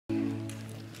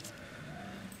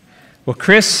Well,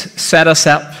 Chris set us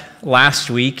up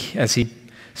last week as he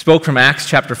spoke from Acts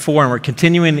chapter 4, and we're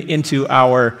continuing into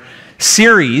our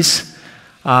series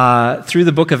through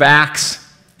the book of Acts.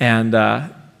 And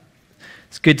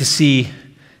it's good to see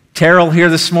Terrell here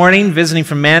this morning, visiting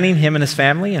from Manning, him and his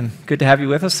family, and good to have you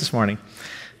with us this morning.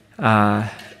 So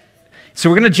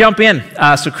we're going to jump in.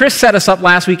 So Chris set us up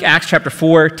last week, Acts chapter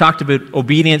 4, talked about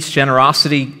obedience,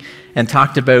 generosity, and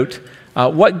talked about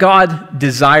what God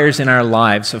desires in our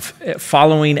lives of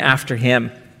following after Him.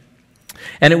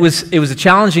 And it was a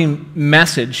challenging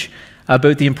message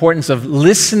about the importance of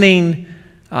listening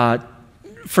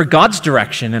for God's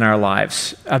direction in our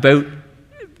lives, about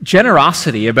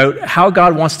generosity, about how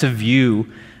God wants to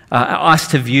view us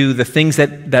to view the things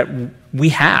that we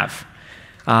have.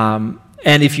 And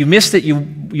if you missed it,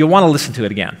 you'll want to listen to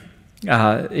it again.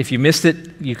 If you missed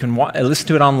it, you can listen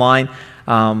to it online.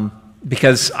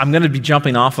 Because I'm going to be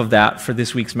jumping off of that for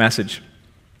this week's message.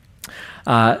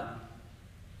 And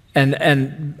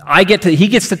he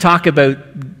gets to talk about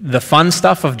the fun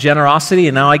stuff of generosity,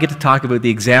 and now I get to talk about the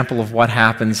example of what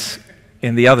happens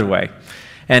in the other way.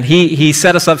 And he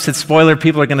set us up, said, spoiler,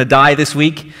 people are going to die this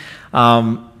week.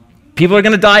 People are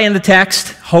going to die in the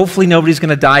text. Hopefully nobody's going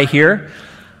to die here.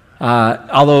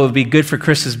 Although it would be good for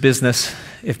Chris's business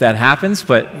if that happens,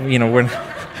 but, we're...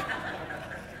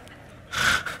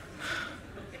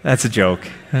 That's a joke.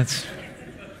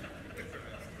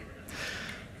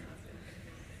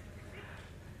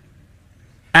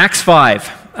 Acts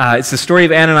 5. It's the story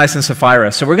of Ananias and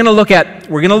Sapphira. So we're going to look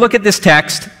at this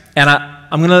text, and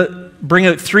I'm going to bring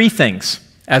out three things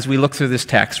as we look through this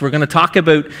text. We're going to talk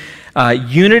about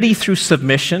unity through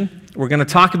submission. We're going to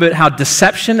talk about how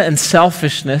deception and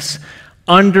selfishness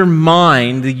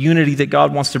undermine the unity that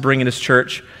God wants to bring in His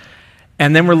church.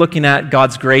 And then we're looking at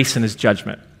God's grace and His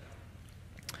judgment.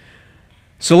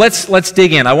 So let's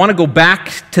dig in. I want to go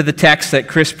back to the text that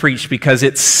Chris preached because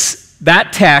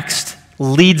that text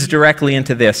leads directly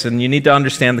into this, and you need to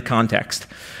understand the context.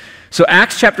 So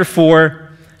Acts chapter 4,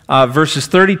 verses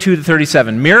 32 to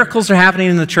 37. Miracles are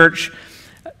happening in the church,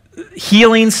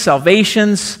 healings,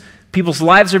 salvations, people's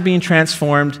lives are being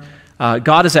transformed.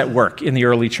 God is at work in the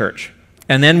early church.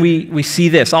 And then we see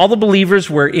this. All the believers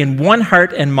were in one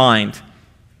heart and mind.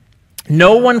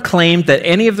 No one claimed that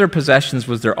any of their possessions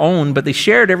was their own, but they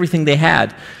shared everything they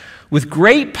had. With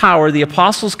great power, the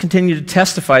apostles continued to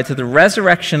testify to the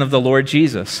resurrection of the Lord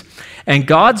Jesus. And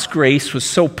God's grace was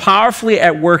so powerfully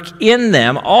at work in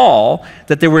them all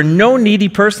that there were no needy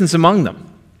persons among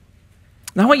them.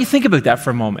 Now I want you to think about that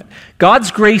for a moment. God's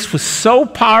grace was so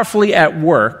powerfully at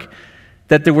work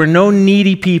that there were no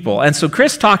needy people. And so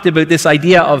Chris talked about this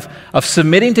idea of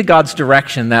submitting to God's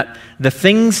direction, that the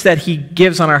things that He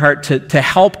gives on our heart to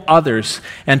help others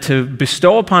and to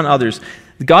bestow upon others,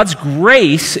 God's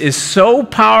grace is so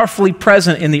powerfully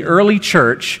present in the early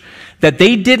church that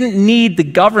they didn't need the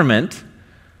government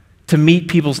to meet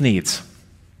people's needs.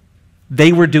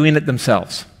 They were doing it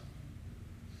themselves.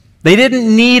 They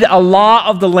didn't need a law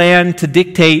of the land to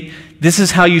dictate this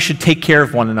is how you should take care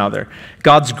of one another.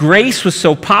 God's grace was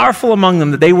so powerful among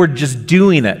them that they were just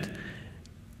doing it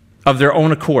of their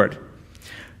own accord.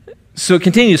 So it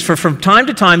continues, for from time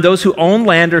to time, those who owned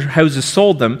land or houses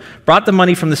sold them, brought the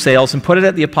money from the sales and put it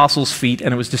at the apostles' feet,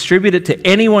 and it was distributed to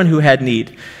anyone who had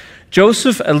need.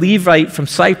 Joseph, a Levite from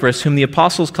Cyprus, whom the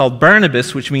apostles called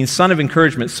Barnabas, which means son of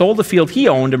encouragement, sold the field he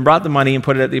owned and brought the money and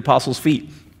put it at the apostles' feet.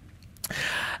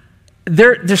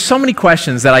 There's so many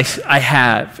questions that I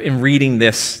have in reading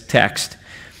this text.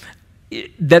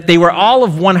 That they were all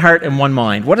of one heart and one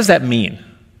mind. What does that mean?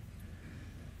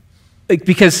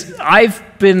 Because I've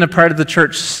been a part of the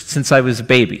church since I was a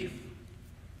baby.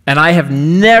 And I have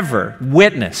never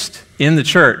witnessed in the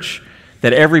church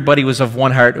that everybody was of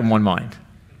one heart and one mind.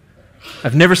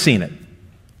 I've never seen it.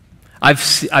 I've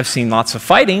seen lots of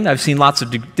fighting. I've seen lots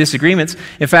of disagreements.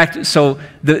 In fact, so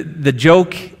the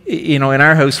joke, in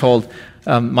our household,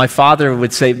 my father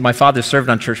would say, my father served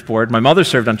on church board, my mother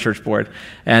served on church board,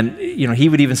 and he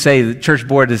would even say the church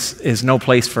board is no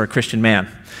place for a Christian man.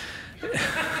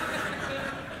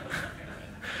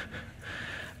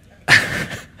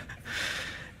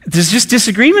 There's just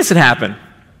disagreements that happen.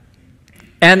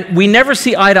 And we never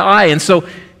see eye to eye. And so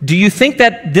do you think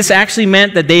that this actually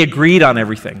meant that they agreed on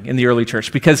everything in the early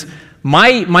church? Because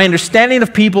my understanding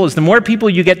of people is the more people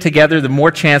you get together, the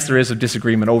more chance there is of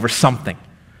disagreement over something.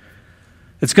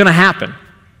 It's going to happen.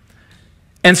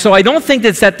 And so I don't think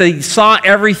it's that they saw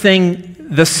everything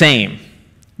the same.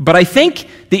 But I think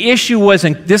the issue was,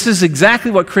 and this is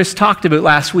exactly what Chris talked about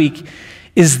last week,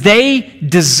 is they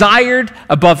desired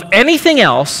above anything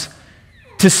else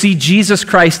to see Jesus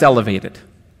Christ elevated.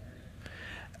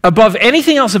 Above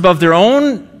anything else, above their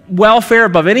own welfare,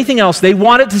 above anything else, they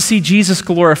wanted to see Jesus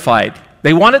glorified.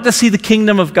 They wanted to see the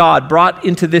kingdom of God brought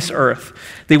into this earth.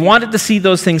 They wanted to see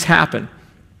those things happen.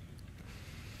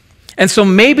 And so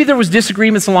maybe there was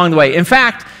disagreements along the way. In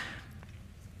fact,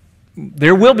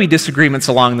 there will be disagreements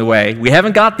along the way. We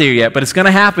haven't got there yet, but it's going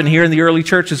to happen here in the early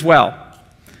church as well.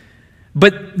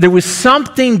 But there was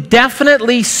something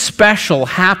definitely special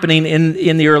happening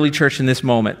in the early church in this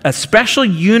moment. A special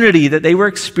unity that they were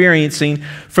experiencing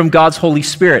from God's Holy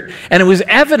Spirit. And it was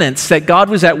evidence that God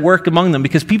was at work among them,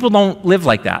 because people don't live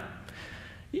like that.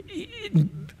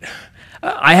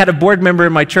 I had a board member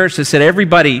in my church that said,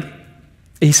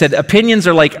 he said, opinions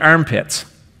are like armpits.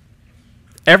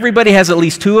 Everybody has at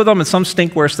least two of them, and some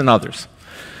stink worse than others.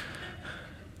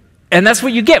 And that's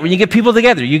what you get when you get people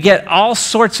together. You get all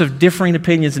sorts of differing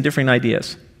opinions and differing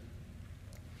ideas.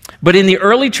 But in the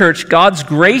early church, God's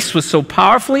grace was so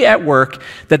powerfully at work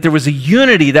that there was a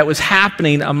unity that was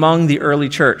happening among the early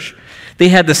church. They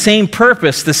had the same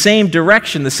purpose, the same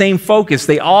direction, the same focus.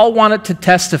 They all wanted to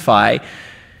testify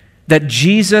that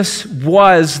Jesus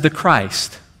was the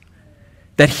Christ,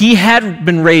 that he had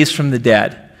been raised from the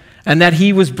dead, and that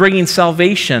he was bringing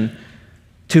salvation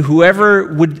to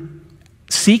whoever would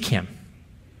seek him.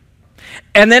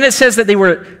 And then it says that they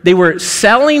were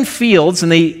selling fields,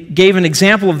 and they gave an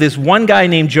example of this one guy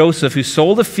named Joseph who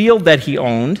sold a field that he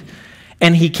owned,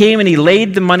 and he came and he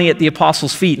laid the money at the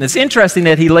apostles' feet. And it's interesting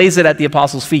that he lays it at the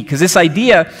apostles' feet, because this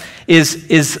idea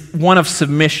is one of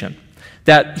submission,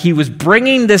 that he was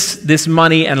bringing this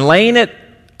money and laying it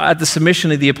at the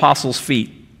submission of the apostles'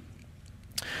 feet.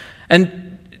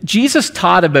 And Jesus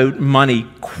taught about money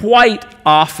quite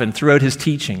often throughout his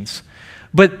teachings.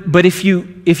 But if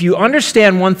you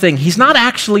understand one thing, he's not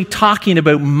actually talking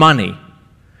about money.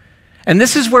 And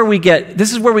this is where we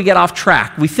get off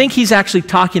track. We think he's actually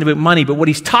talking about money, but what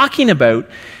he's talking about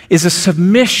is a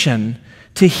submission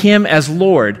to him as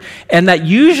Lord. And that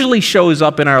usually shows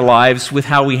up in our lives with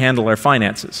how we handle our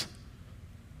finances.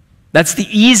 That's the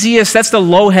easiest, that's the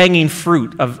low-hanging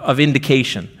fruit of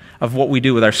indication of what we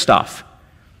do with our stuff.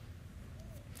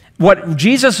 What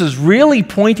Jesus is really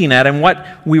pointing at, and what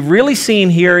we're really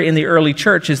seeing here in the early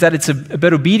church, is that it's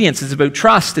about obedience, it's about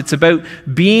trust, it's about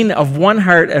being of one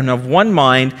heart and of one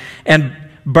mind. And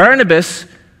Barnabas,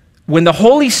 when the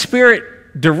Holy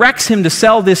Spirit directs him to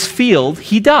sell this field,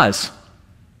 he does.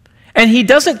 And he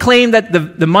doesn't claim that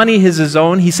the money is his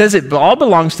own. He says it all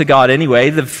belongs to God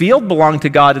anyway. The field belonged to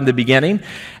God in the beginning,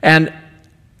 and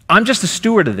I'm just a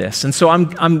steward of this, and so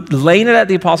I'm laying it at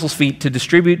the apostles' feet to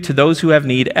distribute to those who have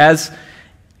need as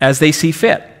they see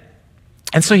fit.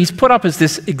 And so he's put up as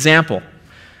this example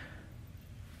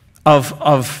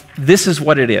of this is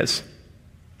what it is.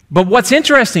 But what's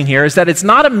interesting here is that it's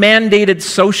not a mandated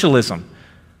socialism.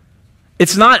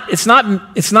 It's not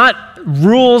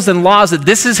rules and laws that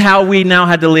this is how we now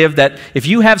had to live, that if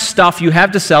you have stuff, you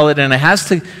have to sell it, and it has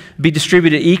to be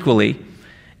distributed equally.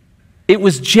 It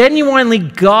was genuinely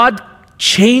God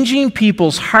changing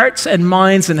people's hearts and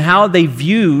minds and how they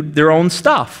viewed their own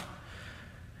stuff.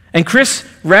 And Chris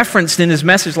referenced in his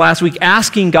message last week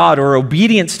asking God, or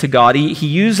obedience to God. He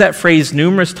used that phrase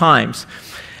numerous times.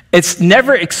 It's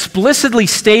never explicitly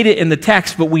stated in the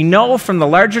text, but we know from the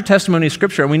larger testimony of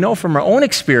Scripture, and we know from our own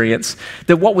experience,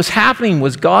 that what was happening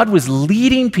was God was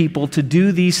leading people to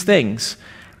do these things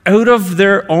out of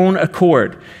their own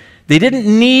accord. They didn't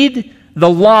need the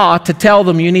law to tell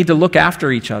them you need to look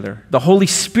after each other. The Holy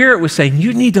Spirit was saying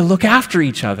you need to look after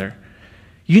each other.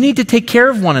 You need to take care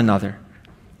of one another.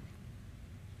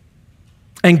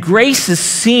 And grace is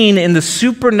seen in the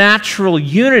supernatural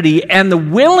unity and the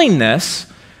willingness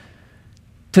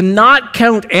to not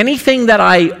count anything that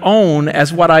I own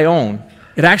as what I own.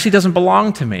 It actually doesn't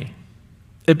belong to me.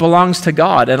 It belongs to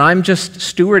God, and I'm just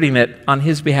stewarding it on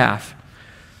his behalf.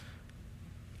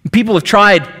 People have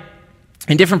tried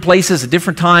in different places at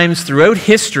different times throughout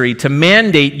history to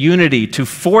mandate unity, to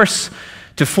force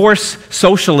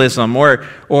socialism, or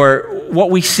what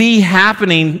we see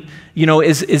happening,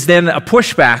 is then a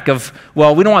pushback of,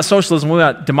 well, we don't want socialism, we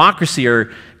want democracy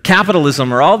or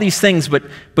capitalism or all these things, but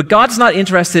God's not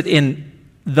interested in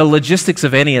the logistics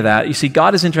of any of that. You see,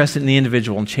 God is interested in the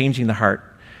individual and changing the heart,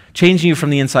 changing you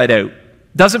from the inside out.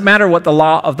 Doesn't matter what the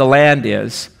law of the land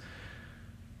is.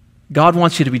 God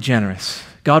wants you to be generous.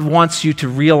 God wants you to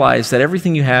realize that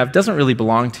everything you have doesn't really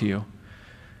belong to you.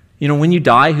 When you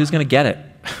die, who's going to get it?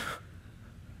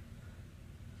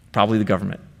 Probably the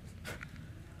government.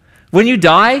 When you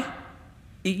die,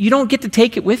 you don't get to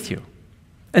take it with you.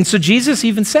 And so Jesus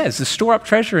even says, to store up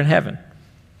treasure in heaven.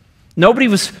 Nobody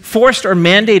was forced or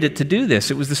mandated to do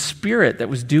this. It was the Spirit that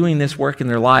was doing this work in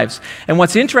their lives. And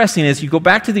what's interesting is you go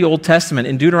back to the Old Testament,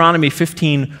 in Deuteronomy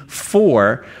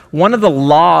 15:4, one of the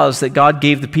laws that God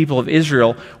gave the people of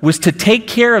Israel was to take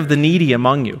care of the needy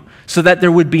among you, so that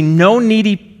there would be no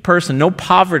needy person, no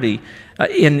poverty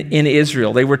in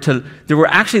Israel. There were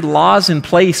actually laws in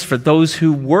place for those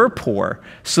who were poor,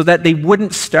 so that they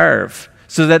wouldn't starve,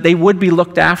 so that they would be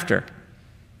looked after.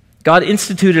 God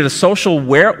instituted a social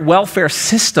welfare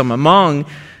system among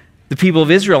the people of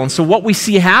Israel. And so what we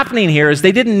see happening here is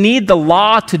they didn't need the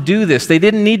law to do this. They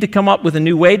didn't need to come up with a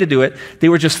new way to do it. They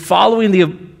were just following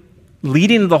the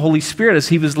leading of the Holy Spirit as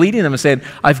he was leading them and saying,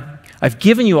 I've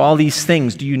given you all these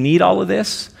things. Do you need all of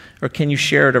this? Or can you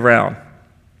share it around?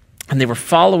 And they were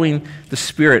following the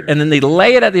Spirit. And then they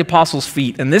lay it at the apostles'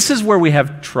 feet. And this is where we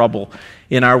have trouble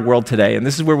in our world today. And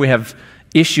this is where we have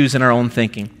issues in our own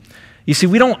thinking. You see,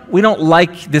 we don't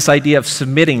like this idea of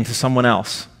submitting to someone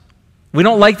else. We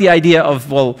don't like the idea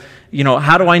of, well, you know,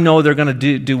 how do I know they're going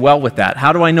to do well with that?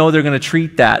 How do I know they're going to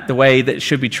treat that the way that it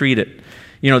should be treated?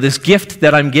 You know, this gift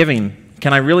that I'm giving,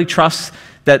 can I really trust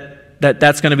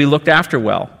that's going to be looked after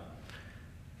well?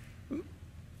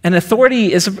 And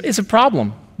authority is a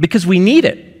problem because we need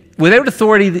it. Without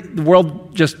authority, the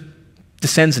world just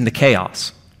descends into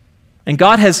chaos. And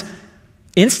God has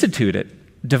instituted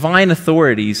divine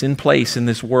authorities in place in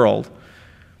this world.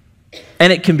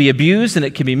 And it can be abused and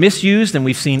it can be misused, and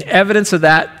we've seen evidence of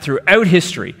that throughout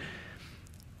history.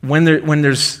 When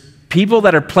there's people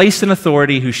that are placed in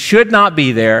authority who should not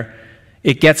be there,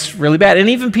 it gets really bad. And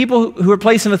even people who are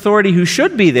placed in authority who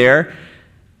should be there,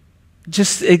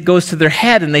 just it goes to their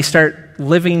head and they start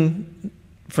living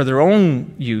for their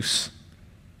own use.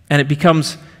 And it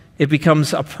becomes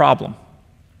a problem.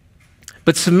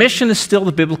 But submission is still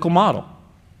the biblical model.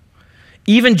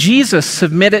 Even Jesus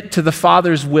submitted to the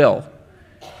Father's will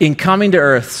in coming to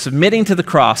earth, submitting to the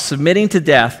cross, submitting to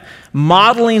death,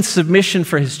 modeling submission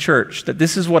for his church, that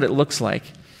this is what it looks like.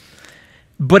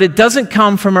 But it doesn't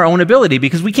come from our own ability,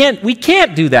 because we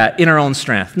can't do that in our own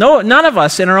strength. No, none of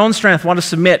us in our own strength want to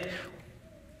submit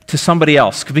to somebody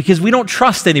else, because we don't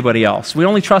trust anybody else. We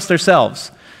only trust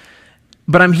ourselves.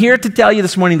 But I'm here to tell you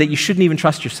this morning that you shouldn't even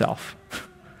trust yourself.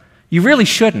 You really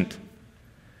shouldn't,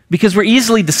 because we're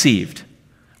easily deceived.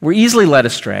 We're easily led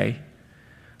astray.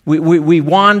 We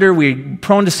wander. We're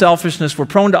prone to selfishness. We're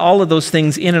prone to all of those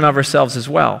things in and of ourselves as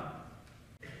well.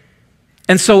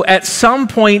 And so at some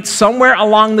point, somewhere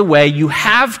along the way, you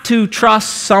have to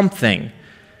trust something.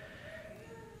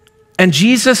 And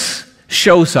Jesus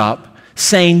shows up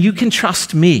saying, you can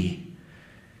trust me.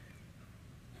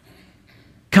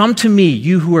 Come to me,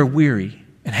 you who are weary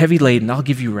and heavy laden, I'll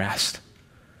give you rest.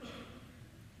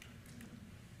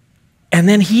 And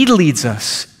then he leads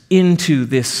us into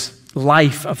this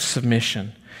life of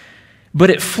submission. But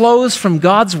it flows from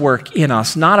God's work in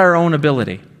us, not our own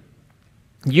ability.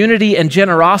 Unity and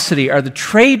generosity are the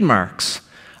trademarks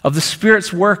of the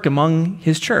Spirit's work among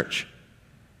his church.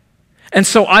 And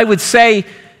so I would say,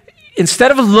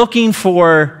 instead of looking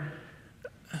for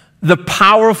the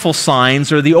powerful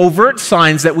signs or the overt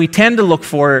signs that we tend to look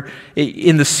for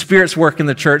in the Spirit's work in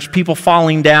the church, people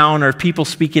falling down or people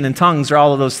speaking in tongues or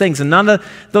all of those things, and none of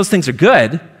those things are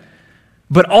good,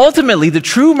 but ultimately the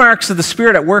true marks of the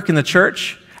Spirit at work in the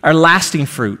church are lasting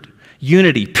fruit,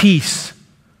 unity, peace,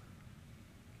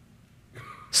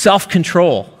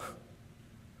 self-control,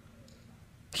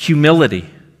 humility,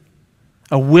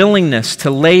 a willingness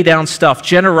to lay down stuff,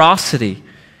 generosity,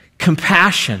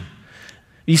 compassion.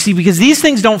 You see, because these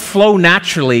things don't flow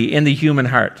naturally in the human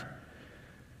heart.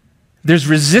 There's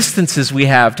resistances we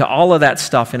have to all of that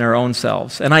stuff in our own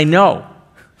selves. And I know,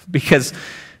 because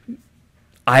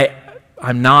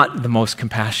I'm not the most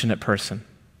compassionate person.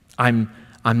 I'm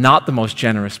not the most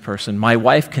generous person. My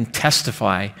wife can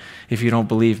testify if you don't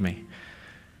believe me.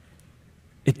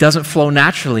 It doesn't flow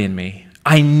naturally in me.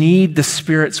 I need the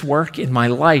Spirit's work in my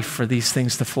life for these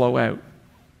things to flow out.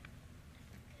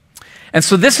 And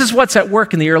so this is what's at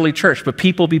work in the early church, but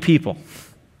people be people.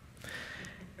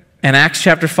 In Acts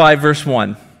chapter 5, verse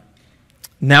 1,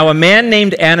 now a man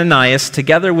named Ananias,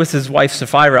 together with his wife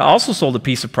Sapphira, also sold a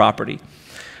piece of property.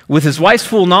 With his wife's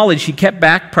full knowledge, he kept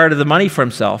back part of the money for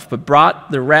himself, but brought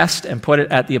the rest and put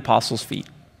it at the apostles' feet.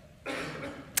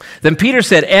 Then Peter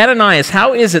said, Ananias,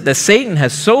 how is it that Satan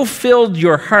has so filled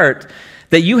your heart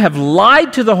that you have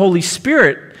lied to the Holy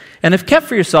Spirit and have kept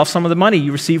for yourself some of the money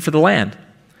you received for the land?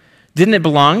 Didn't it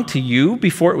belong to you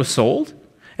before it was sold?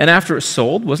 And after it was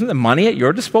sold, wasn't the money at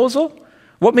your disposal?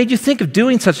 What made you think of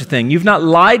doing such a thing? You've not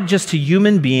lied just to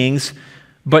human beings,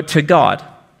 but to God.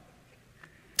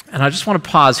 And I just want to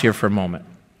pause here for a moment.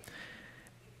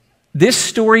 This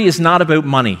story is not about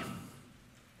money.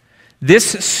 This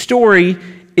story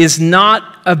is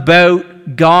not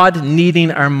about God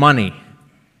needing our money.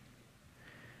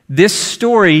 This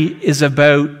story is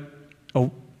about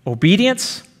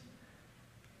obedience,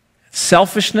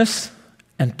 selfishness,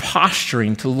 and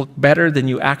posturing to look better than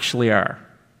you actually are.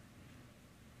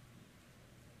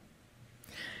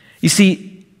 You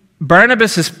see,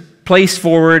 Barnabas is placed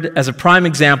forward as a prime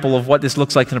example of what this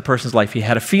looks like in a person's life. He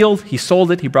had a field, he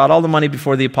sold it, he brought all the money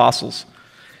before the apostles.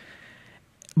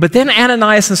 But then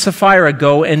Ananias and Sapphira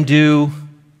go and do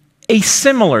a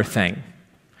similar thing.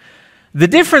 The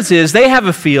difference is they have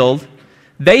a field,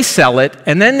 they sell it,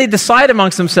 and then they decide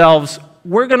amongst themselves,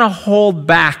 we're going to hold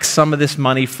back some of this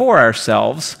money for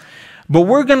ourselves, but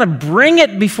we're going to bring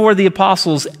it before the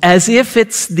apostles as if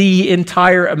it's the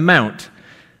entire amount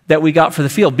that we got for the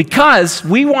field, because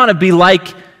we want to be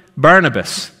like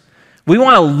Barnabas. We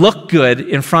want to look good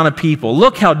in front of people.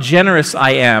 Look how generous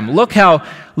I am. Look how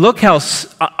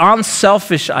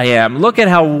unselfish I am. Look at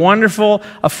how wonderful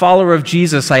a follower of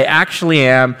Jesus I actually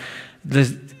am.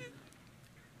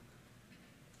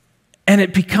 And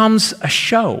it becomes a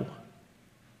show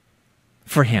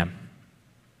for him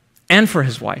and for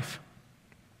his wife.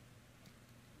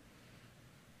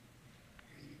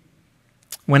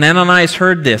 When Ananias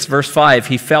heard this, verse 5,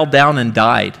 he fell down and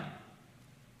died.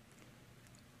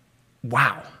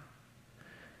 Wow.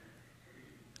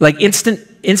 Like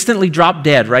instantly dropped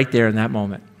dead right there in that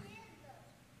moment.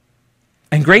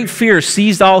 And great fear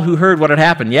seized all who heard what had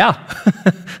happened. Yeah.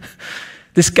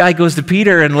 This guy goes to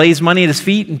Peter and lays money at his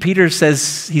feet, and Peter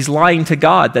says he's lying to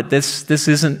God, that this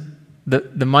isn't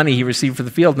the money he received for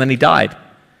the field, and then he died.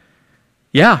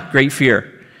 Yeah, great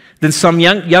fear. Then some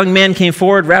young man came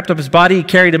forward, wrapped up his body,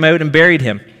 carried him out, and buried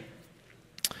him.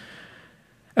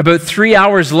 About 3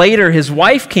 hours later, his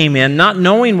wife came in, not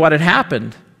knowing what had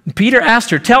happened. And Peter asked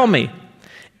her, tell me,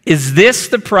 is this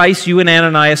the price you and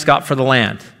Ananias got for the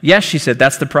land? Yes, she said,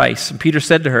 that's the price. And Peter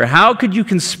said to her, how could you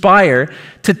conspire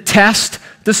to test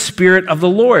the Spirit of the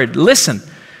Lord? Listen,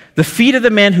 the feet of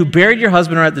the men who buried your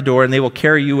husband are at the door, and they will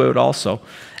carry you out also.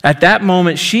 At that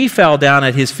moment, she fell down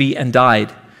at his feet and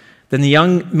died. Then the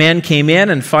young man came in,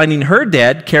 and finding her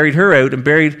dead, carried her out and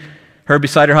buried her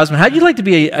beside her husband. How'd you like to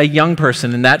be a young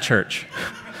person in that church?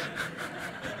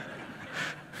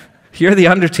 You're the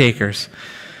undertakers.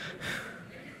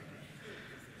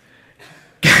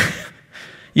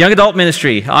 Young adult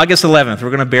ministry, August 11th. We're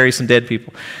going to bury some dead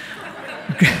people.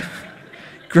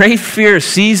 Great fear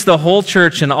seized the whole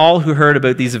church and all who heard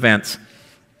about these events.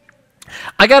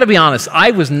 I got to be honest,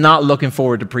 I was not looking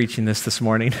forward to preaching this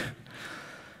morning.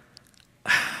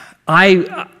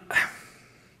 I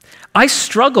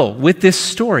struggle with this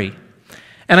story.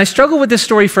 And I struggle with this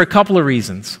story for a couple of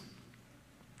reasons.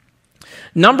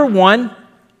 Number one,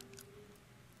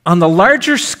 on the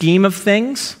larger scheme of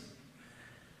things,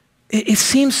 it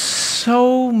seems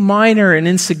so minor and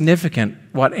insignificant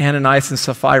what Ananias and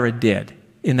Sapphira did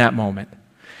in that moment.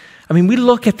 I mean, we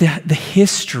look at the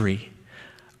history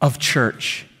of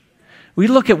church. We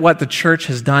look at what the church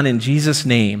has done in Jesus'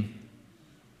 name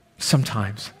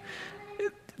sometimes.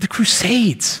 The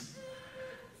Crusades,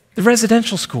 the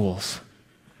residential schools.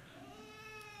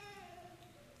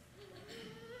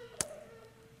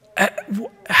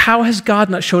 How has God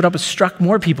not showed up and struck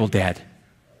more people dead?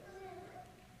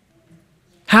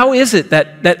 How is it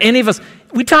that any of us,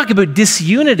 we talk about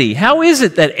disunity. How is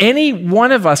it that any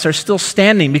one of us are still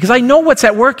standing? Because I know what's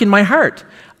at work in my heart.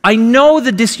 I know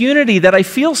the disunity that I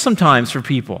feel sometimes for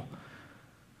people.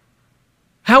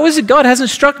 How is it God hasn't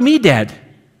struck me dead?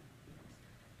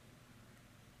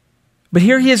 But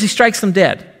here he is, he strikes them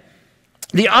dead.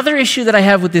 The other issue that I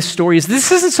have with this story is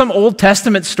this isn't some Old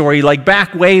Testament story like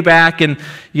way back and,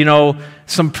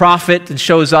 some prophet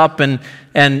shows up and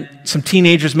some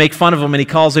teenagers make fun of him and he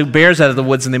calls out bears out of the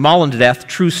woods and they maul him to death.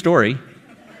 True story.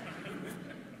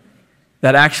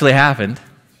 That actually happened.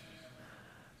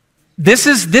 This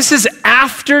is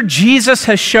after Jesus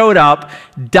has showed up,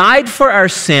 died for our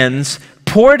sins,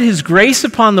 poured his grace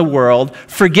upon the world,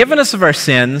 forgiven us of our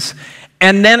sins,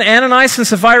 and then Ananias and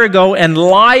Sapphira go and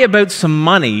lie about some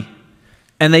money,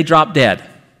 and they drop dead.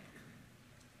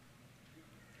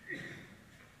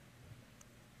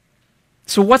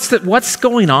 So what's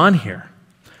going on here?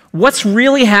 What's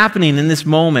really happening in this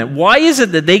moment? Why is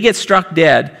it that they get struck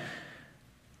dead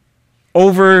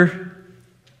over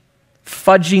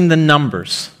fudging the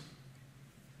numbers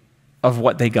of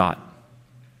what they got?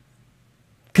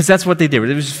 Because that's what they did.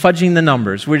 They were just fudging the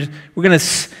numbers.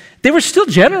 They were still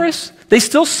generous. They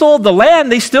still sold the land.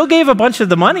 They still gave a bunch of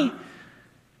the money.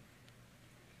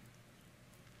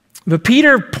 But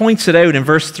Peter points it out in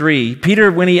verse 3.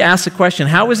 Peter, when he asks the question,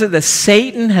 how is it that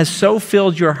Satan has so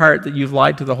filled your heart that you've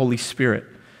lied to the Holy Spirit?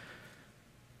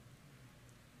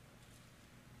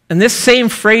 And this same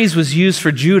phrase was used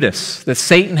for Judas, that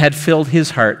Satan had filled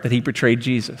his heart, that he betrayed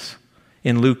Jesus,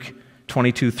 in Luke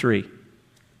 22:3.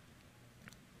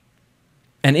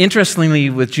 And interestingly,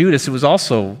 with Judas, it was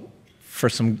also for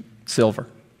some silver.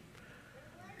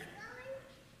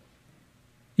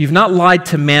 You've not lied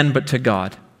to men, but to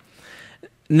God.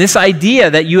 And this idea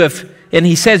that you have, and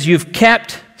he says you've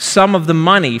kept some of the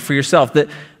money for yourself.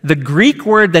 The Greek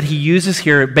word that he uses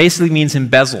here basically means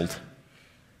embezzled.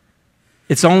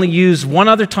 It's only used one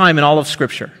other time in all of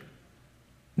Scripture.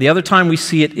 The other time we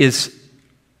see it is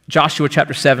Joshua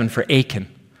chapter 7 for Achan.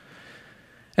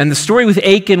 And the story with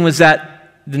Achan was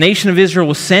that the nation of Israel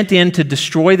was sent in to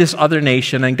destroy this other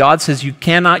nation, and God says you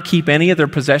cannot keep any of their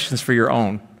possessions for your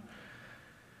own.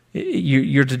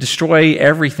 You're to destroy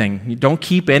everything. You don't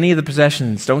keep any of the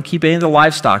possessions. Don't keep any of the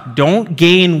livestock. Don't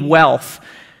gain wealth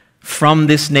from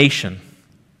this nation.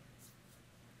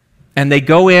 And they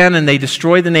go in and they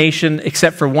destroy the nation,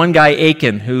 except for one guy,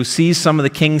 Achan, who sees some of the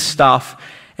king's stuff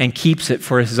and keeps it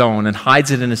for his own and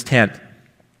hides it in his tent.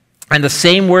 And the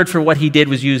same word for what he did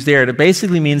was used there. It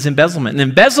basically means embezzlement. And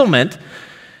embezzlement,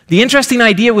 the interesting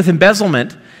idea with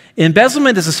embezzlement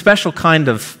is a special kind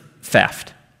of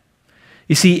theft.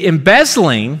 You see,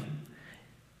 embezzling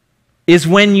is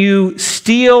when you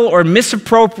steal or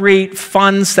misappropriate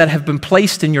funds that have been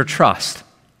placed in your trust.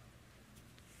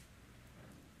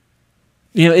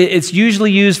 You know, it's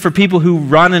usually used for people who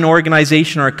run an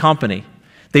organization or a company.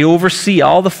 They oversee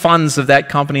all the funds of that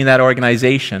company and that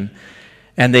organization,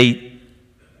 and they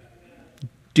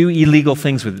do illegal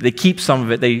things with it. They keep some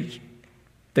of it.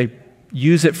 They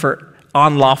use it for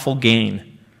unlawful gain.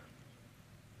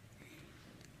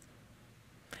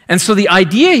 And so the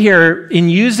idea here in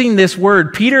using this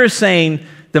word, Peter is saying,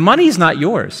 the money is not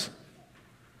yours.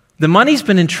 The money's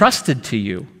been entrusted to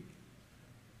you.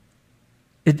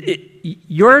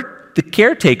 You're the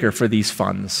caretaker for these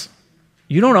funds.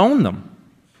 You don't own them.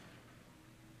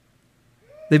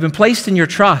 They've been placed in your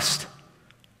trust.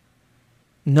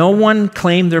 No one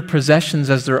claimed their possessions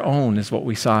as their own, is what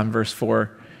we saw in verse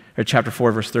 4, or chapter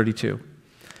 4, verse 32.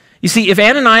 You see, if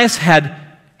Ananias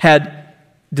had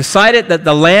decided that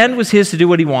the land was his to do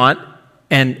what he wanted,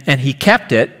 and he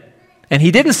kept it, and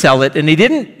he didn't sell it, and he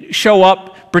didn't show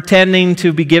up pretending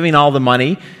to be giving all the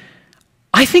money,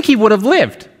 I think he would have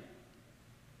lived.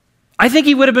 I think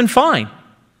he would have been fine.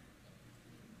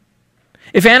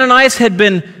 If Ananias had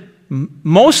been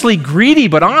mostly greedy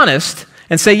but honest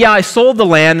and say, yeah, I sold the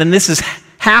land and this is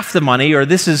half the money or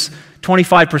this is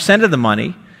 25% of the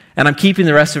money and I'm keeping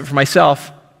the rest of it for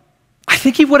myself, I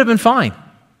think he would have been fine.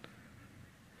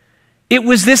 It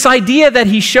was this idea that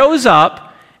he shows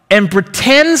up and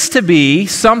pretends to be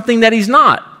something that he's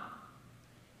not.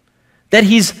 That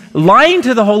he's lying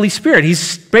to the Holy Spirit.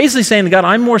 He's basically saying to God,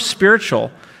 I'm more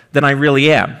spiritual than I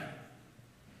really am.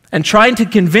 And trying to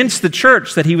convince the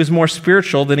church that he was more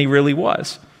spiritual than he really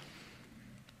was.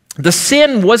 The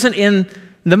sin wasn't in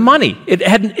the money.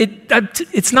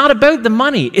 It's not about the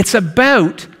money. It's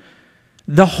about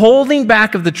the holding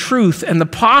back of the truth and the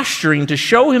posturing to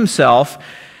show himself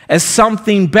as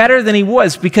something better than he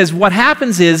was. Because what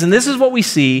happens is, and this is what we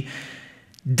see,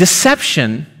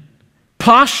 deception,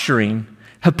 posturing,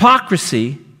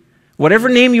 hypocrisy, whatever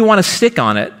name you want to stick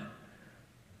on it,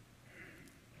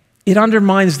 it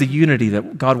undermines the unity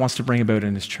that God wants to bring about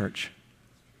in his church.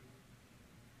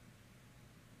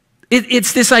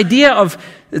 It's this idea of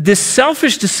this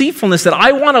selfish deceitfulness that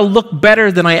I want to look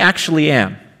better than I actually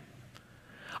am.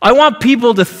 I want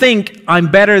people to think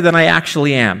I'm better than I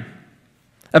actually am.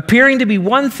 Appearing to be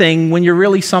one thing when you're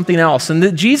really something else.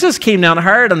 And Jesus came down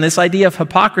hard on this idea of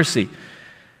hypocrisy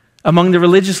among the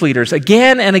religious leaders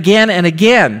again and again and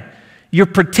again. You're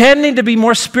pretending to be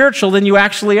more spiritual than you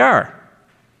actually are.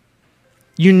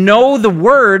 You know the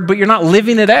word, but you're not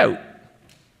living it out.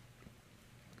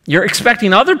 You're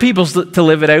expecting other people to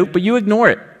live it out, but you ignore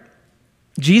it.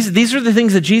 These are the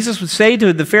things that Jesus would say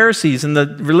to the Pharisees and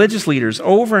the religious leaders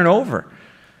over and over.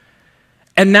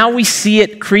 And now we see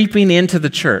it creeping into the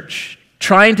church,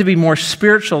 trying to be more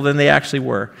spiritual than they actually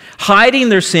were, hiding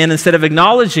their sin instead of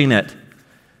acknowledging it.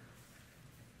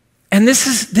 And this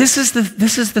is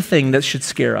the thing that should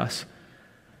scare us.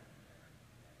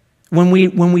 When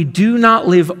we do not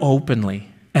live openly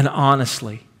and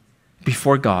honestly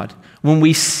before God, when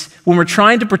we're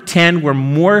trying to pretend we're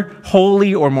more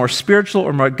holy or more spiritual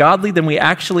or more godly than we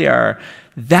actually are,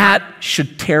 that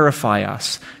should terrify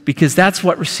us, because that's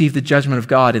what received the judgment of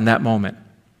God in that moment.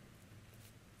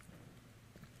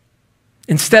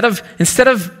 Instead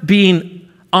of being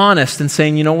honest and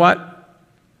saying, you know what,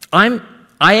 I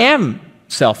am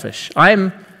selfish.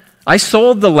 I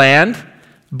sold the land,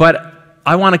 but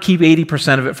I want to keep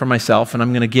 80% of it for myself, and I'm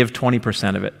going to give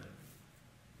 20% of it.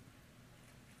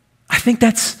 I think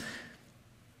that's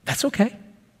okay.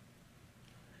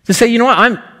 To say, you know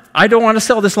what, I don't want to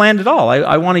sell this land at all.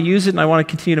 I want to use it, and I want to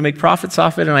continue to make profits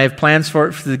off it, and I have plans for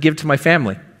it to give to my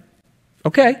family.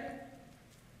 Okay.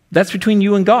 That's between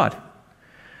you and God.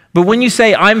 But when you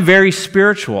say, I'm very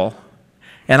spiritual,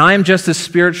 and I'm just as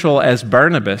spiritual as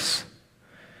Barnabas,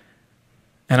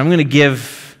 and I'm going to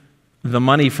give the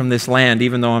money from this land,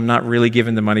 even though I'm not really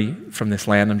giving the money from this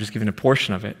land, I'm just giving a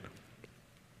portion of it.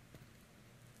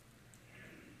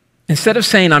 Instead of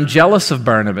saying, I'm jealous of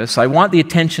Barnabas, I want the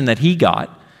attention that he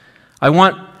got, I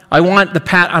want the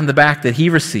pat on the back that he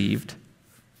received,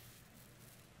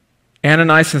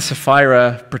 Ananias and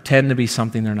Sapphira pretend to be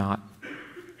something they're not.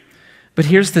 But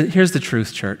here's the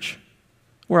truth, church.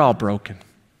 We're all broken.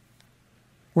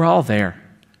 We're all there.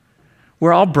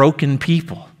 We're all broken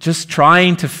people, just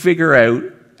trying to figure out,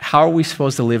 how are we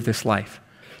supposed to live this life?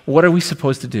 What are we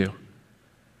supposed to do?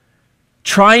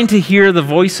 Trying to hear the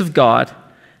voice of God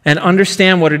and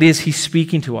understand what it is He's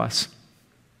speaking to us.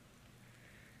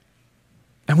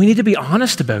 And we need to be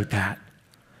honest about that.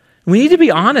 We need to be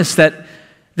honest that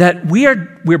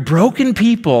we're broken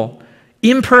people,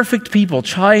 imperfect people,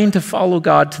 trying to follow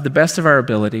God to the best of our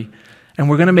ability, and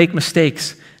we're going to make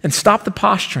mistakes. And stop the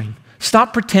posturing.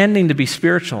 Stop pretending to be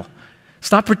spiritual.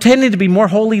 Stop pretending to be more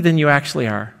holy than you actually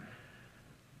are.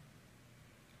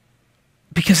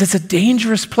 Because it's a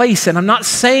dangerous place, and I'm not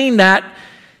saying that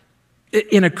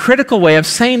in a critical way. I'm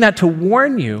saying that to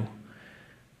warn you,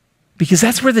 because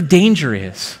that's where the danger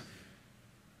is.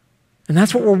 And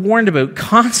that's what we're warned about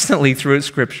constantly throughout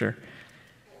Scripture,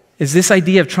 is this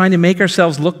idea of trying to make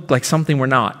ourselves look like something we're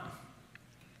not.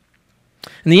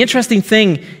 And the interesting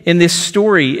thing in this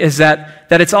story is that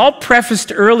it's all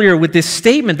prefaced earlier with this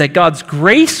statement that God's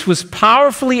grace was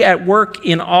powerfully at work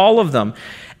in all of them.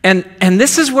 And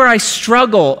this is where I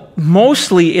struggle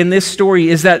mostly in this story,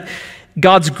 is that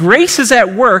God's grace is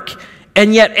at work,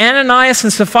 and yet Ananias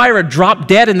and Sapphira drop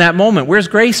dead in that moment. Where's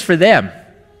grace for them?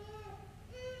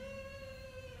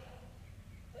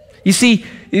 You see,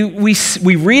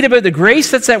 we read about the grace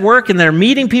that's at work, and they're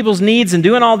meeting people's needs and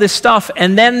doing all this stuff,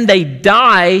 and then they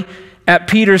die at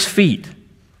Peter's feet.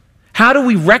 How do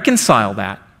we reconcile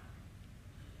that?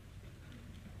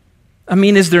 I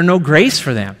mean, is there no grace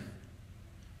for them?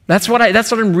 That's what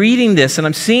I'm reading this, and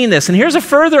I'm seeing this. And here's a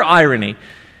further irony.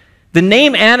 The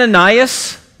name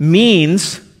Ananias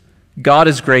means God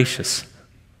is gracious.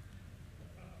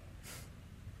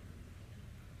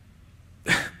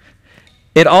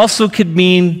 It also could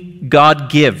mean God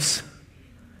gives.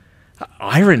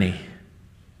 Irony.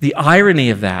 The irony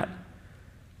of that.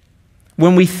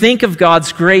 When we think of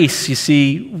God's grace, you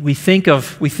see, we think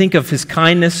of His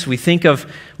kindness, we think of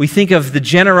the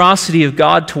generosity of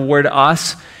God toward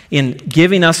us in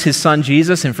giving us His Son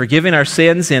Jesus and forgiving our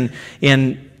sins,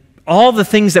 in all the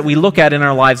things that we look at in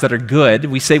our lives that are good.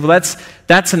 We say, well,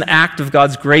 that's an act of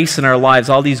God's grace in our lives,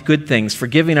 all these good things,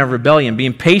 forgiving our rebellion,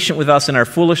 being patient with us in our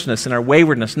foolishness and our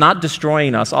waywardness, not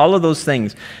destroying us, all of those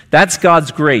things. That's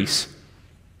God's grace.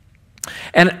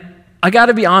 And I got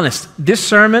to be honest, this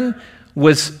sermon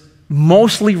was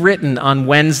mostly written on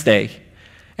Wednesday,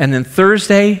 and then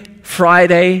Thursday,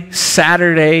 Friday,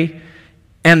 Saturday,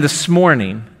 and this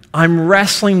morning, I'm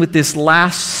wrestling with this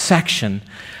last section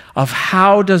of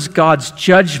how does God's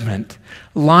judgment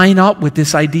line up with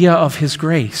this idea of His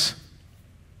grace.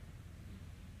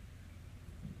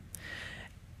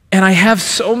 And I have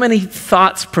so many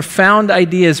thoughts, profound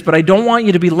ideas, but I don't want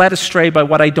you to be led astray by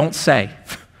what I don't say.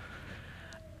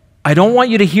 I don't want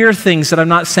you to hear things that I'm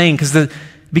not saying,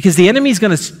 because the enemy is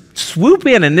going to swoop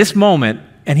in this moment,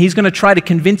 and he's going to try to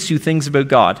convince you things about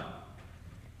God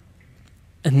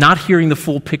and not hearing the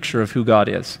full picture of who God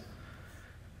is.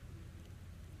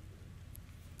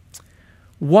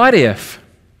 What if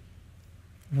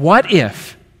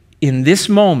in this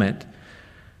moment,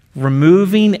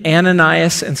 removing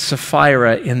Ananias and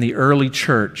Sapphira in the early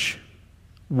church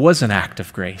was an act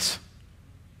of grace?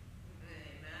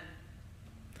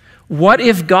 What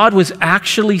if God was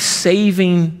actually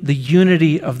saving the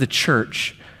unity of the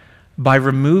church by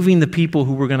removing the people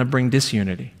who were going to bring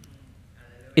disunity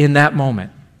in that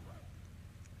moment?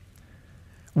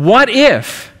 What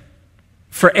if,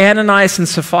 for Ananias and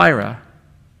Sapphira,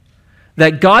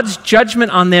 that God's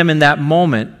judgment on them in that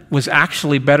moment was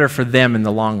actually better for them in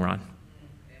the long run?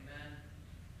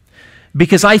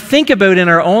 Because I think about in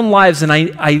our own lives, and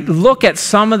I look at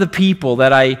some of the people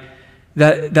that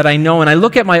that I know, and I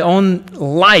look at my own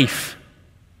life,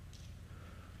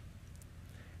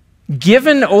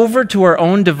 given over to our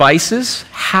own devices,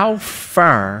 how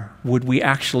far would we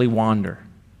actually wander?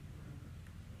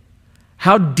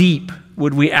 How deep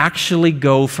would we actually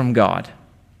go from God?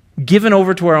 Given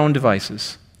over to our own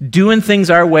devices, doing things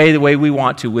our way, the way we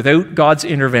want to, without God's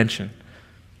intervention.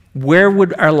 Where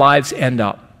would our lives end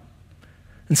up?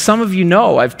 And some of you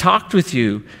know, I've talked with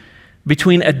you,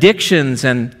 between addictions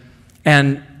and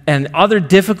other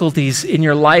difficulties in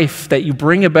your life that you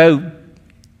bring about,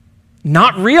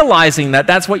 not realizing that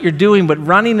that's what you're doing, but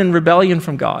running in rebellion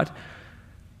from God.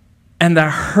 And the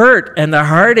hurt and the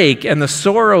heartache and the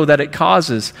sorrow that it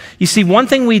causes. You see, one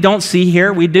thing we don't see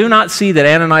here, we do not see that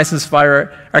Ananias and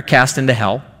Sapphira are cast into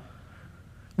hell.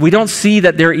 We don't see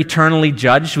that they're eternally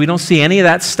judged. We don't see any of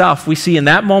that stuff. We see in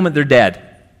that moment they're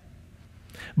dead.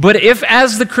 But if,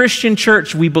 as the Christian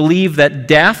church, we believe that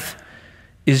death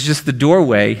is just the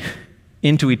doorway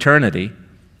into eternity,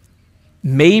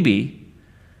 maybe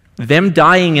them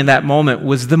dying in that moment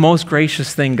was the most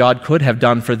gracious thing God could have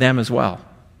done for them as well.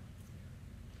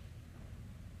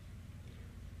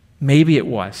 Maybe it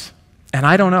was. And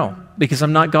I don't know, because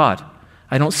I'm not God.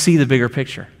 I don't see the bigger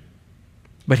picture.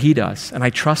 But He does, and I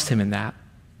trust Him in that.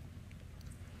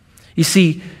 You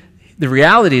see, the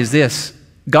reality is this: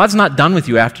 God's not done with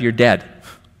you after you're dead.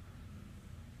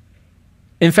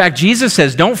 In fact, Jesus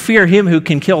says, don't fear him who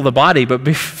can kill the body, but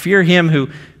fear him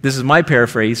who, this is my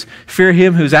paraphrase, fear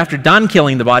him who's after done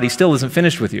killing the body still isn't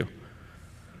finished with you.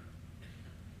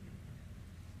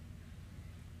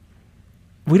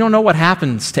 We don't know what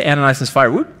happens to Ananias and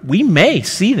Sapphira. We may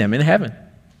see them in heaven.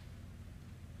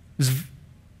 It's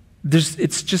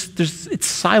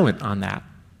silent on that.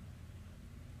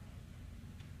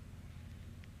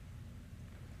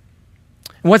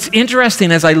 What's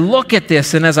interesting as I look at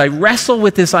this and as I wrestle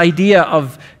with this idea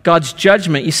of God's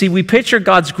judgment, you see, we picture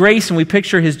God's grace and we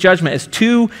picture His judgment as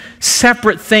two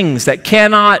separate things that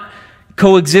cannot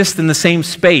coexist in the same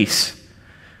space.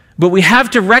 But we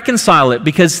have to reconcile it,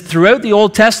 because throughout the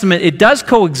Old Testament, it does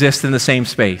coexist in the same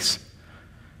space.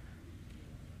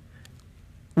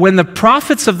 When the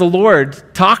prophets of the Lord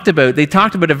they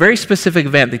talked about a very specific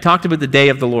event. They talked about the day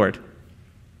of the Lord.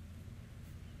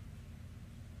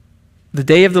 The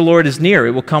day of the Lord is near.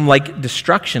 It will come like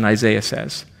destruction, Isaiah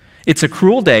says. It's a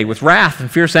cruel day with wrath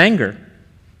and fierce anger.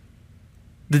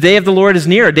 The day of the Lord is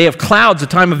near, a day of clouds, a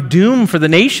time of doom for the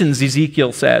nations,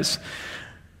 Ezekiel says.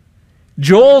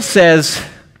 Joel says,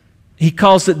 he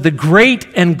calls it the great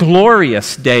and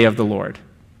glorious day of the Lord.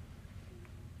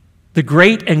 The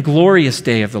great and glorious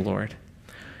day of the Lord.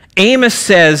 Amos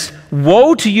says,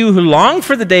 woe to you who long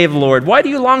for the day of the Lord. Why do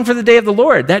you long for the day of the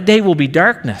Lord? That day will be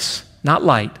darkness, not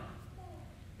light.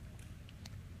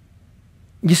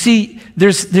 You see,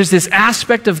 there's this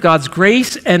aspect of God's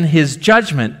grace and His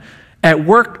judgment at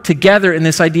work together in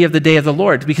this idea of the day of the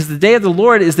Lord, because the day of the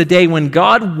Lord is the day when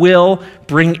God will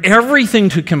bring everything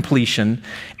to completion.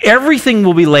 Everything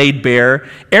will be laid bare.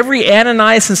 Every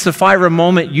Ananias and Sapphira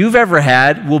moment you've ever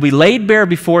had will be laid bare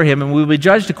before Him, and we will be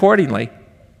judged accordingly.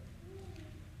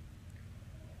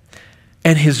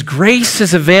 And His grace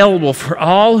is available for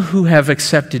all who have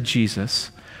accepted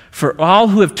Jesus, for all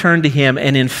who have turned to Him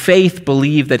and in faith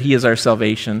believe that He is our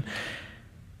salvation.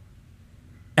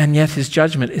 And yet His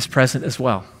judgment is present as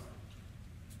well.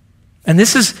 And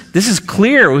this is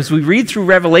clear as we read through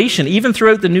Revelation, even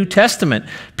throughout the New Testament.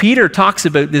 Peter talks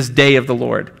about this day of the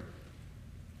Lord.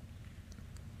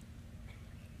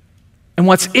 And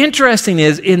what's interesting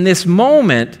is, in this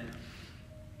moment,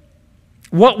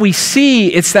 what we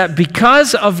see is that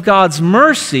because of God's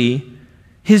mercy,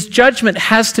 His judgment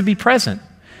has to be present.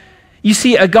 You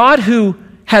see, a God who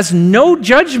has no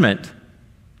judgment.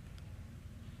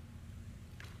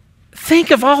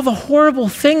 Think of all the horrible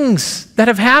things that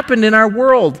have happened in our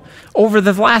world over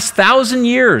the last 1,000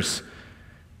 years.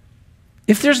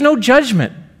 If there's no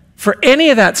judgment for any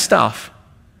of that stuff,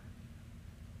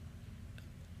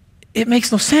 it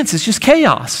makes no sense. It's just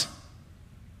chaos.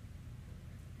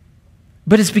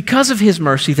 But it's because of His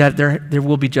mercy that there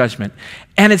will be judgment.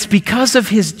 And it's because of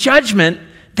His judgment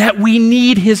that we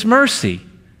need His mercy.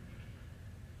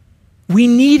 We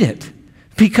need it,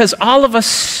 because all of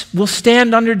us will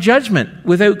stand under judgment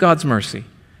without God's mercy.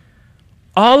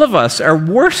 All of us are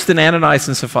worse than Ananias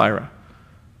and Sapphira.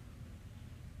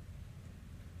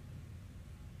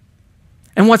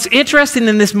 And what's interesting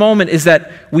in this moment is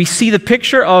that we see the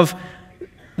picture of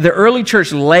the early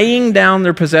church laying down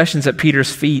their possessions at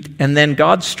Peter's feet, and then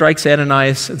God strikes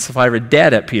Ananias and Sapphira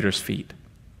dead at Peter's feet.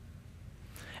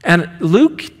 And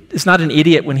Luke is not an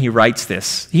idiot when he writes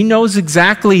this. He knows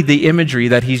exactly the imagery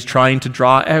that he's trying to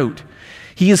draw out.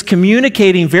 He is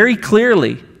communicating very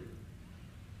clearly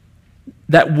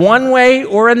that one way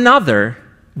or another,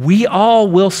 we all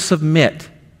will submit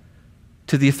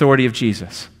to the authority of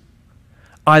Jesus,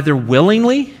 either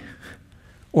willingly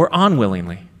or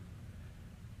unwillingly.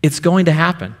 It's going to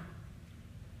happen.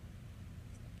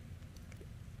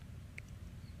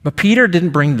 But Peter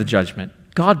didn't bring the judgment.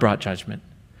 God brought judgment.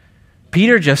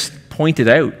 Peter just pointed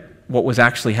out what was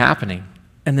actually happening,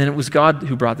 and then it was God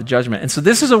who brought the judgment. And so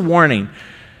this is a warning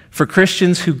for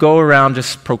Christians who go around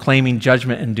just proclaiming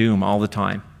judgment and doom all the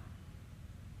time.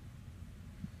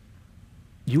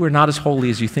 You are not as holy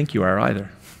as you think you are either.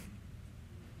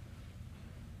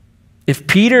 If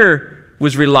Peter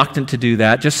was reluctant to do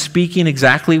that, just speaking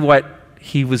exactly what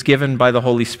he was given by the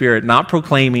Holy Spirit, not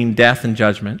proclaiming death and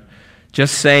judgment,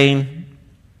 just saying,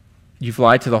 you've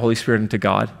lied to the Holy Spirit and to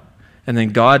God, and then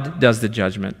God does the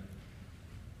judgment.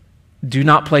 Do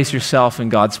not place yourself in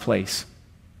God's place.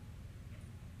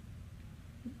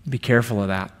 Be careful of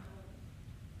that.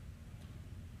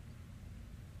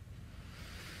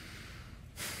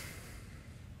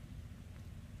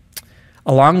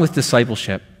 Along with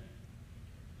discipleship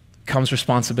comes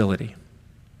responsibility.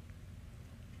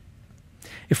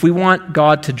 If we want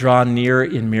God to draw near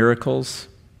in miracles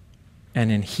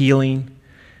and in healing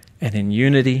and in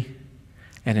unity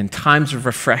and in times of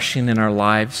refreshing in our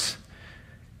lives,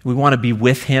 we want to be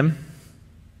with Him,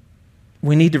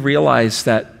 we need to realize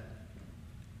that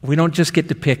we don't just get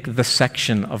to pick the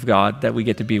section of God that we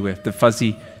get to be with, the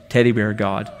fuzzy teddy bear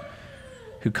God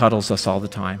who cuddles us all the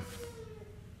time.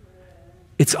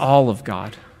 It's all of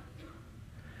God.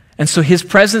 And so His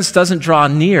presence doesn't draw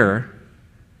near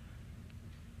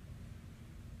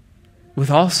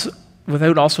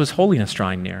without also His holiness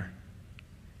drawing near.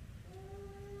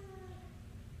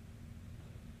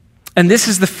 And this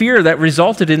is the fear that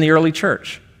resulted in the early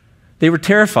church. They were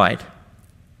terrified.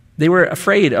 They were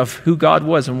afraid of who God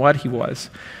was and what He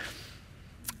was.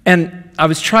 And I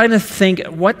was trying to think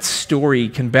what story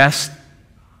can best,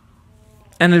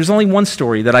 and there's only one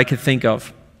story that I could think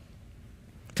of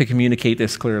to communicate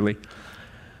this clearly.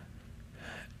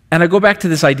 And I go back to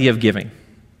this idea of giving.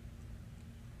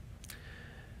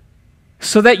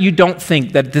 So that you don't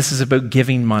think that this is about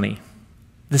giving money.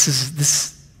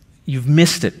 You've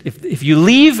missed it. If you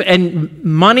leave and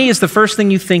money is the first thing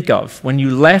you think of when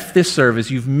you left this service,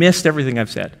 you've missed everything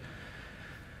I've said.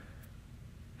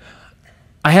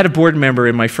 I had a board member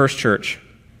in my first church,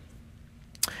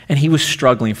 and he was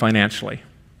struggling financially.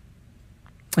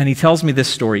 And he tells me this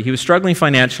story. He was struggling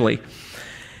financially,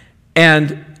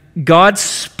 and God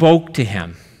spoke to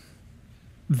him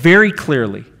very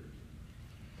clearly.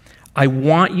 I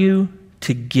want you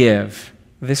to give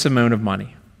this amount of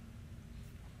money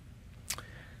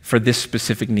for this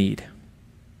specific need.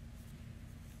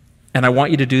 And I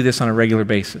want you to do this on a regular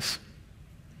basis.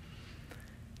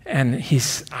 And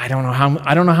I don't know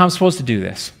how I'm supposed to do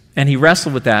this. And he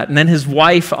wrestled with that. And then his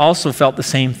wife also felt the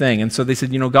same thing. And so they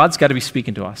said, God's got to be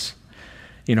speaking to us.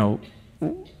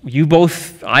 You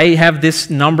both, I have this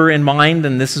number in mind,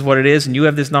 and this is what it is, and you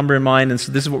have this number in mind, and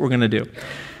so this is what we're going to do.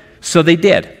 So they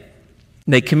did.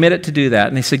 They committed to do that.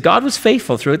 And they said, God was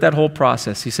faithful throughout that whole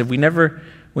process. He said, we never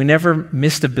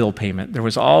missed a bill payment. There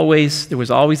was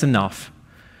always enough.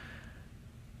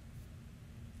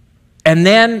 And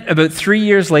then about 3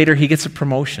 years later, he gets a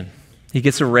promotion. He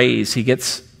gets a raise. He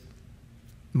gets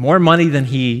more money than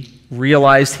he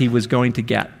realized he was going to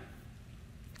get.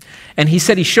 And he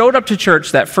said he showed up to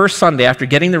church that first Sunday after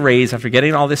getting the raise, after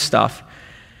getting all this stuff,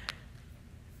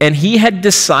 and he had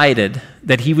decided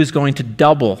that he was going to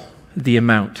double the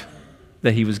amount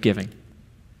that he was giving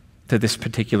to this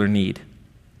particular need.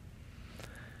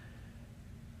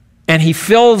 And he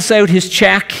fills out his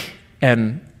check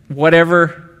and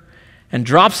whatever and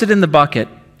drops it in the bucket.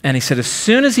 And he said, as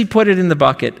soon as he put it in the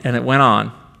bucket and it went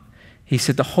on, he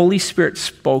said, the Holy Spirit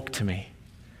spoke to me.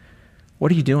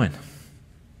 What are you doing?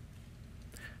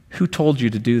 Who told you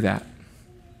to do that?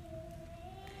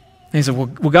 And he said, well,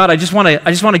 God, I just want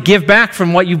to give back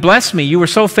from what you blessed me. You were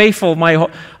so faithful my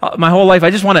whole life. I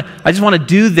just want to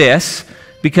do this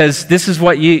because this is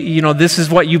what this is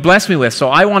what you blessed me with. So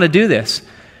I want to do this.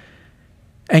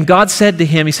 And God said to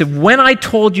him, he said, when I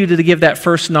told you to give that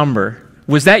first number,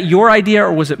 was that your idea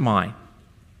or was it mine?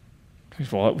 He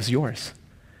said, well, it was yours.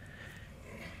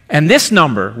 And this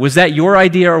number, was that your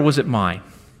idea or was it mine?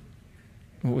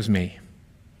 It was me.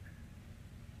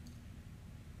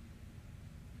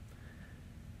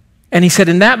 And he said,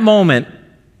 in that moment,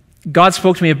 God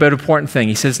spoke to me about an important thing.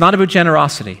 He said, it's not about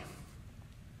generosity.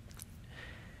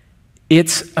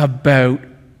 It's about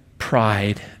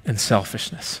pride and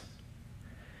selfishness.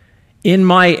 In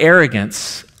my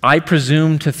arrogance, I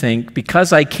presume to think,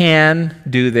 because I can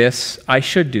do this, I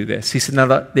should do this. He said, now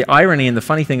the irony and the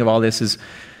funny thing of all this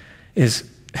is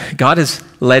God has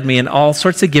led me in all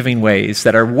sorts of giving ways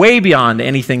that are way beyond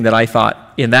anything that I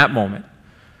thought in that moment.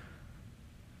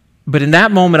 But in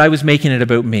that moment, I was making it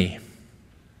about me.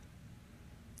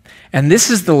 And this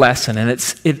is the lesson, and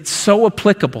it's so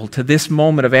applicable to this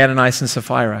moment of Ananias and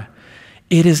Sapphira.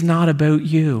 It is not about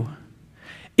you.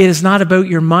 It is not about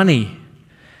your money.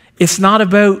 It's not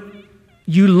about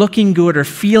you looking good or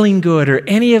feeling good or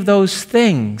any of those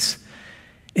things.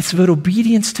 It's about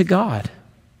obedience to God.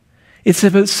 It's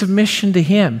about submission to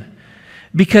Him.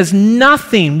 Because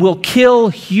nothing will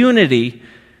kill unity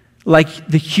like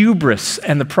the hubris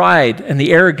and the pride and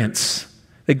the arrogance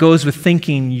that goes with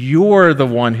thinking you're the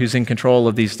one who's in control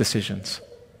of these decisions.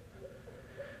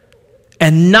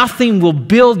 And nothing will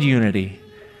build unity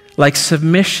like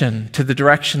submission to the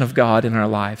direction of God in our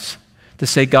lives. To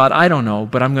say, God, I don't know,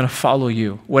 but I'm going to follow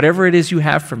you. Whatever it is you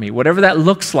have for me, whatever that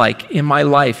looks like in my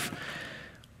life,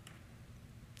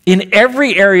 in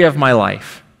every area of my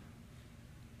life,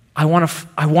 I want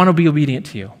to be obedient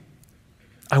to you.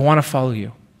 I want to follow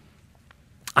you.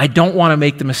 I don't want to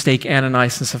make the mistake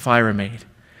Ananias and Sapphira made.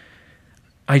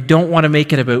 I don't want to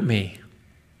make it about me.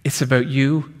 It's about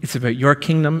you. It's about your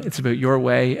kingdom. It's about your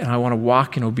way, and I want to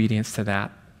walk in obedience to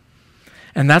that.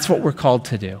 And that's what we're called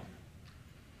to do.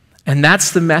 And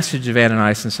that's the message of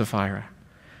Ananias and Sapphira.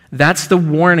 That's the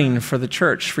warning for the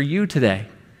church, for you today.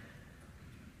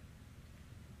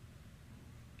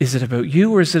 Is it about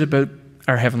you, or is it about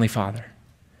our Heavenly Father?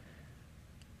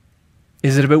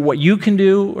 Is it about what you can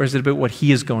do, or is it about what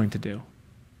He is going to do?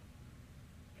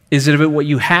 Is it about what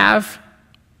you have,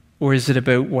 or is it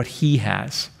about what He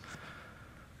has?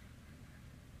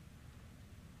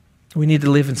 We need to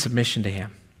live in submission to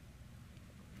Him.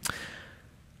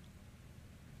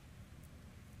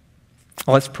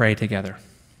 Let's pray together.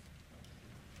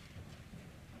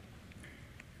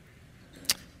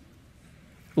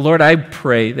 Lord, I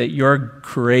pray that your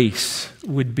grace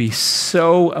would be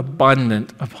so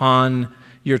abundant upon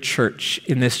your church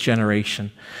in this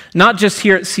generation. Not just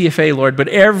here at CFA, Lord, but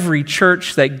every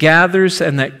church that gathers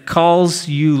and that calls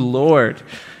you Lord.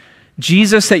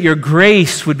 Jesus, that your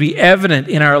grace would be evident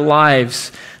in our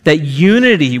lives, that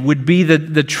unity would be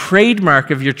the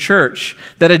trademark of your church,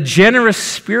 that a generous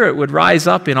spirit would rise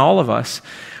up in all of us.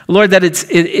 Lord, that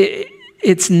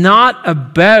it's not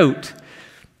about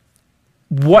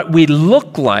what we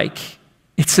look like,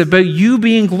 it's about you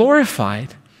being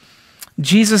glorified.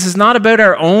 Jesus is not about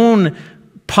our own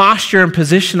posture and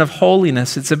position of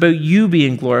holiness. It's about you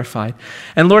being glorified.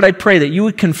 And Lord, I pray that you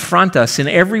would confront us in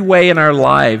every way in our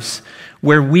lives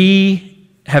where we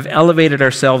have elevated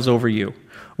ourselves over you.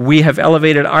 We have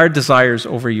elevated our desires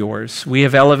over yours. We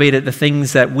have elevated the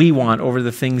things that we want over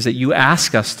the things that you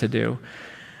ask us to do.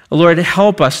 Lord,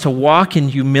 help us to walk in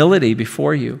humility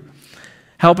before you.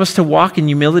 Help us to walk in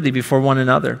humility before one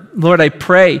another. Lord, I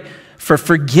pray for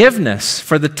forgiveness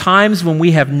for the times when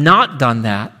we have not done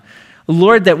that.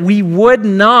 Lord, that we would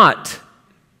not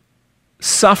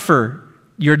suffer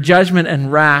your judgment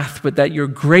and wrath, but that your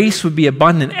grace would be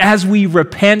abundant as we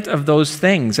repent of those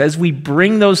things, as we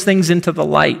bring those things into the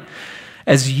light,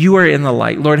 as you are in the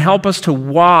light. Lord, help us to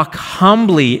walk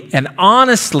humbly and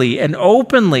honestly and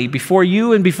openly before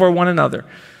you and before one another.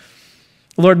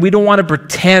 Lord, we don't want to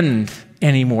pretend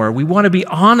anymore. We want to be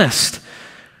honest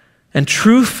and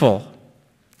truthful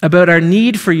about our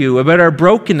need for you, about our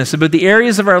brokenness, about the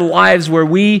areas of our lives where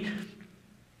we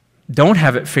don't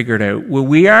have it figured out, where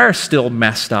we are still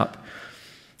messed up.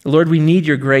 Lord, we need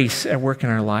your grace at work in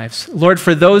our lives. Lord,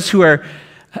 for those who are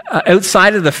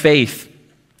outside of the faith,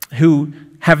 who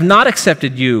have not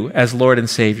accepted you as Lord and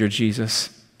Savior,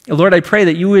 Jesus, Lord, I pray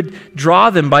that you would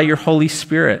draw them by your Holy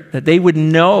Spirit, that they would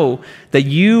know that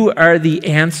you are the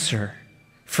answer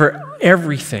for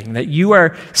everything, that you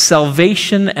are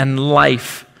salvation and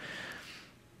life.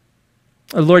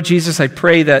 Lord Jesus, I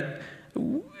pray that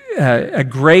a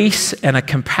grace and a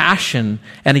compassion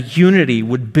and a unity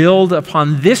would build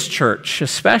upon this church,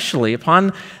 especially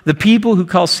upon the people who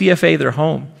call CFA their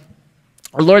home.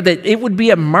 Lord, that it would be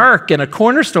a mark and a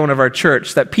cornerstone of our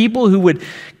church, that people who would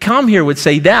come here would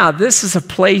say, yeah, this is a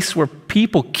place where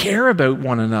people care about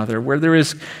one another, where there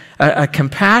is a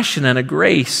compassion and a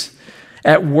grace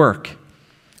at work.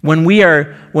 When we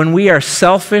are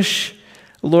selfish,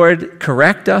 Lord,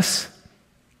 correct us.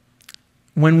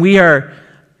 When we are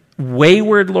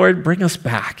wayward, Lord, bring us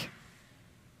back.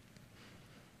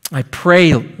 I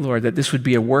pray, Lord, that this would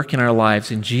be a work in our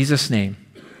lives. In Jesus' name,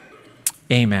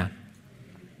 amen.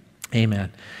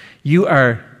 Amen. You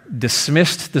are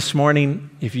dismissed this morning.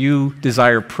 If you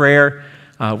desire prayer,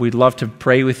 We'd love to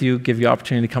pray with you, give you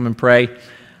opportunity to come and pray.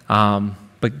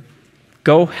 But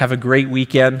go, have a great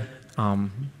weekend,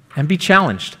 and be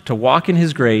challenged to walk in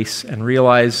his grace and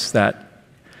realize that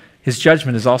his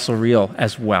judgment is also real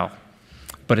as well.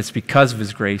 But it's because of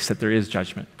his grace that there is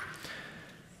judgment.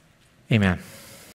 Amen.